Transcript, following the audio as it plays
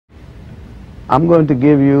I'm going to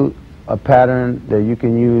give you a pattern that you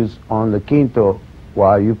can use on the Quinto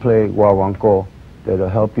while you play guaguancó that'll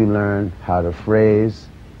help you learn how to phrase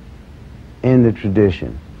in the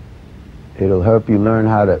tradition. It'll help you learn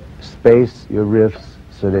how to space your riffs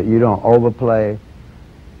so that you don't overplay,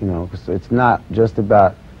 you know, 'cause it's not just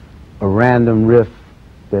about a random riff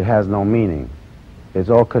that has no meaning. It's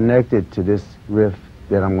all connected to this riff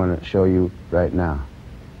that I'm going to show you right now.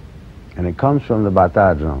 And it comes from the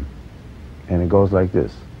bata drum. And it goes like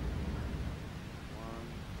this. 1,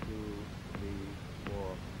 2, 3,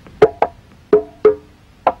 4.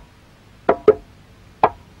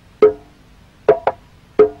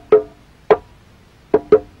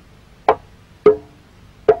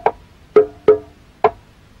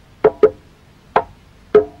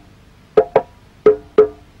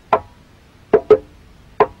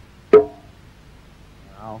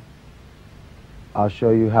 Now, I'll show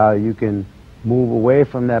you how you can move away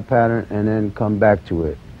from that pattern and then come back to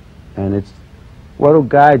it. And it's what will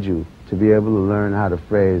guide you to be able to learn how to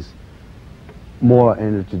phrase more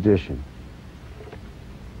in the tradition.